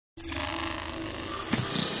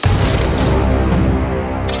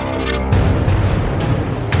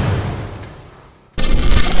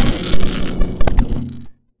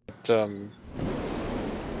forgot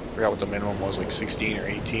what the minimum was, like 16 or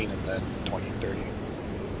 18, and then 20 and 30.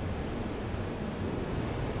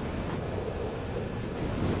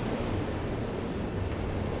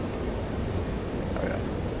 Oh yeah.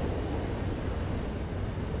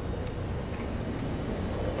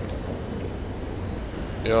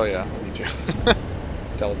 Oh yeah, me too.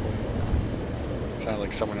 Teleport. Sounded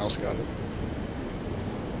like someone else got it.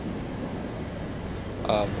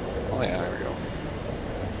 Oh yeah, there we go.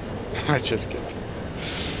 I just get to.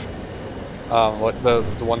 What the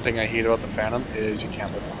one thing I hate about the Phantom is you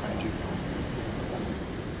can't look behind you.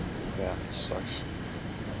 Yeah, it sucks.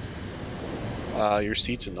 Your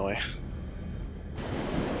seat's in the way.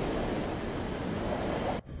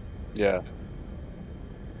 Yeah.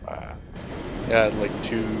 Yeah, like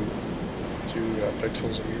two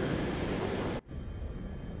pixels a meter.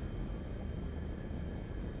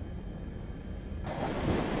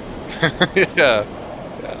 Yeah.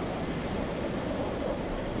 Yeah.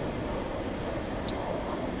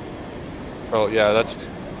 Oh yeah, that's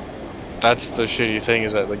the shitty thing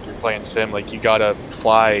is that like you're playing sim, like you gotta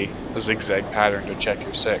fly a zigzag pattern to check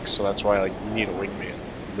your six, so that's why like you need a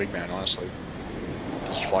wingman honestly.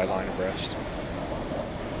 Just fly line abreast.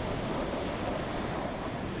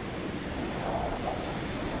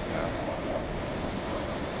 Yeah.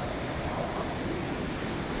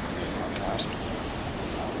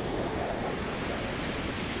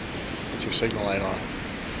 Put your signal light on.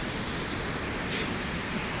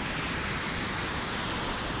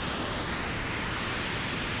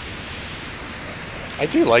 I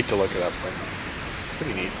do like the look of that plane.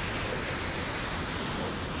 Pretty neat.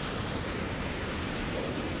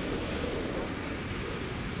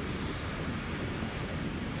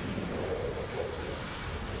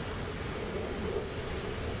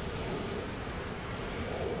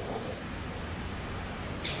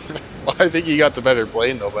 Well, I think you got the better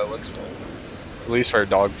plane though, by looks of it. At least for a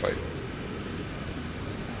dogfight.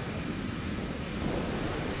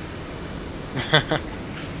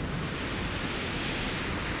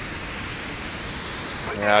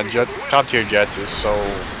 Yeah, top tier jets is so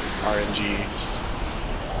RNG.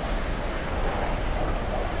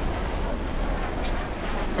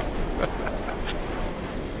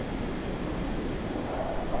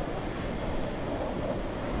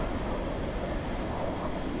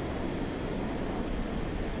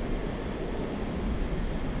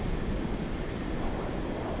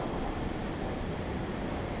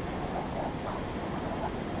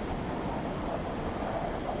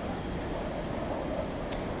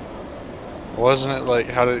 Wasn't it like,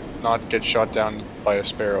 how to not get shot down by a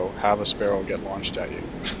sparrow, have a sparrow get launched at you?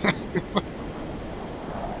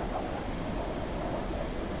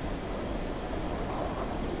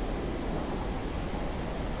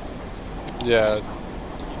 Yeah.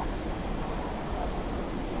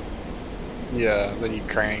 Yeah, then you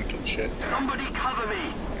crank and shit. Somebody cover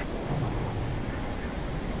me!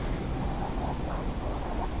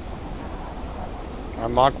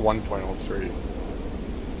 I'm Mach 1.03.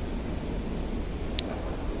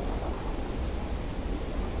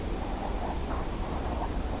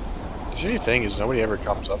 The shitty thing is nobody ever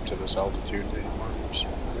comes up to this altitude anymore. Just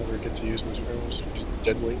never get to use those sparrows. Just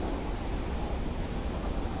dead weight.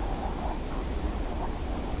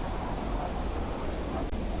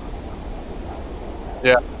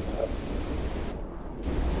 Yeah.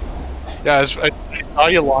 Yeah, I saw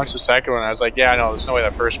you launch the second one, I was like, yeah, no, there's no way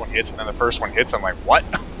that first one hits, and then the first one hits, I'm like, what?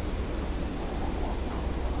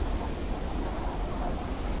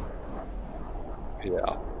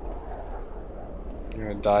 Yeah. You're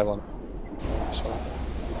gonna dive on so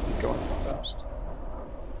keep going fast.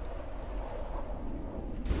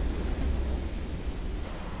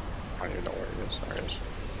 I don't even know where it is. There it is.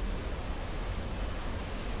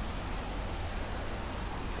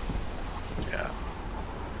 Yeah.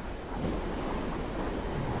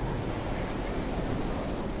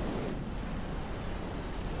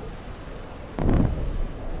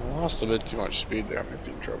 I lost a bit too much speed there, I might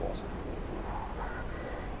be in trouble.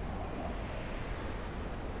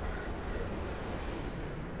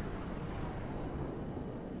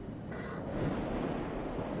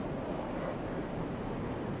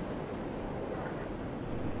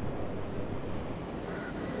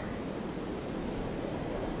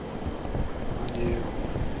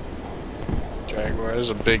 Jaguar, this is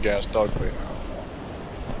a big ass dogfight now.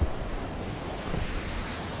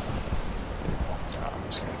 I'm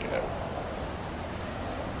just gonna get out.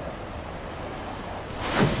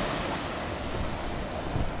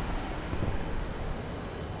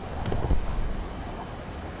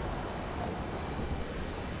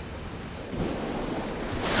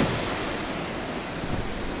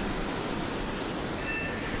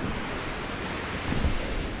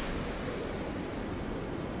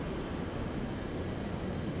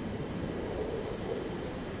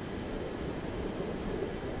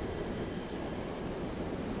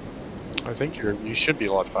 I think you should be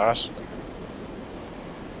a lot faster.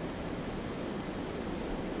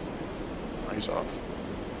 Oh, he's off.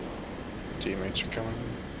 Teammates are coming.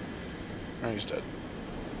 Oh, he's dead.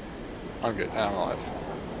 I'm good. I'm alive.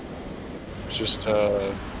 It's just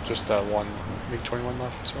that one MiG-21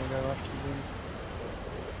 left. That's the only guy left.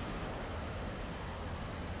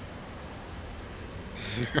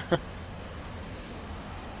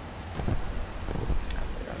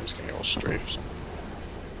 I'm just gonna go strafe some.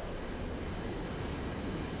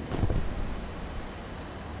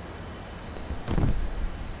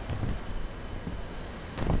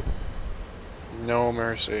 No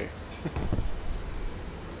mercy.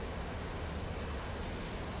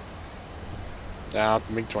 Nah,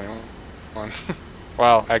 the MiG-21.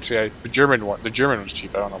 Well, actually, the German one. The German was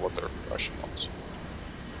cheap. I don't know what the Russian ones.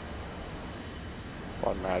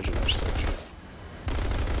 Well, I imagine they're still cheap.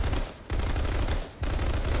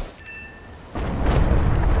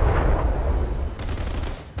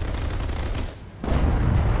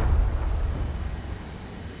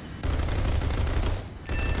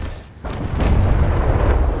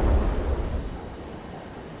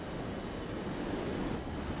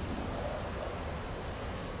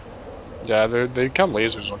 Yeah, they become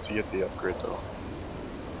lasers once you get the upgrade, though.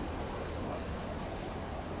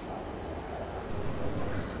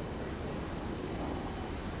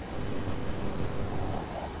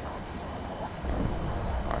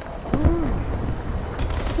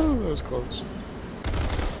 Oh, that was close.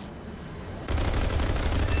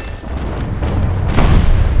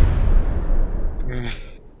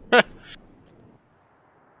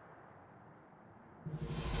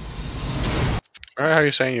 Alright, how are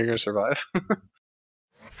you saying you're gonna survive?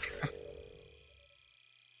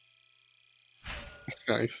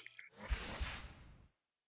 Nice.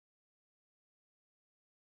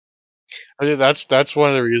 I think that's one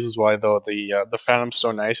of the reasons why though the Phantom's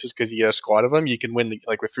so nice is because you get a squad of them, you can win the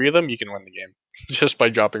like with 3 of them, you can win the game just by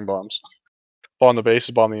dropping bombs. Bomb the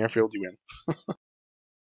base, bomb the airfield, you win.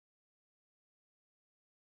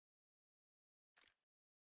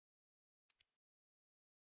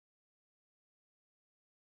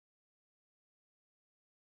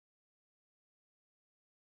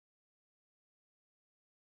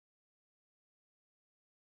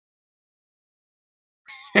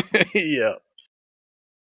 Yeah.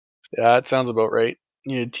 Yeah, that sounds about right.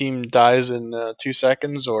 Your team dies in 2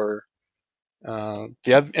 seconds, or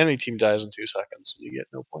the enemy team dies in 2 seconds. You get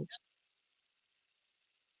no points.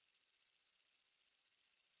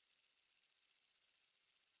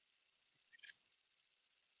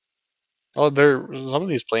 Oh, some of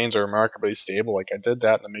these planes are remarkably stable. Like I did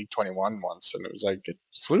that in the MiG-21 once, and it was like it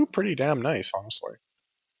flew pretty damn nice, honestly.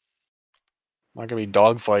 Not gonna be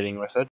dogfighting with it.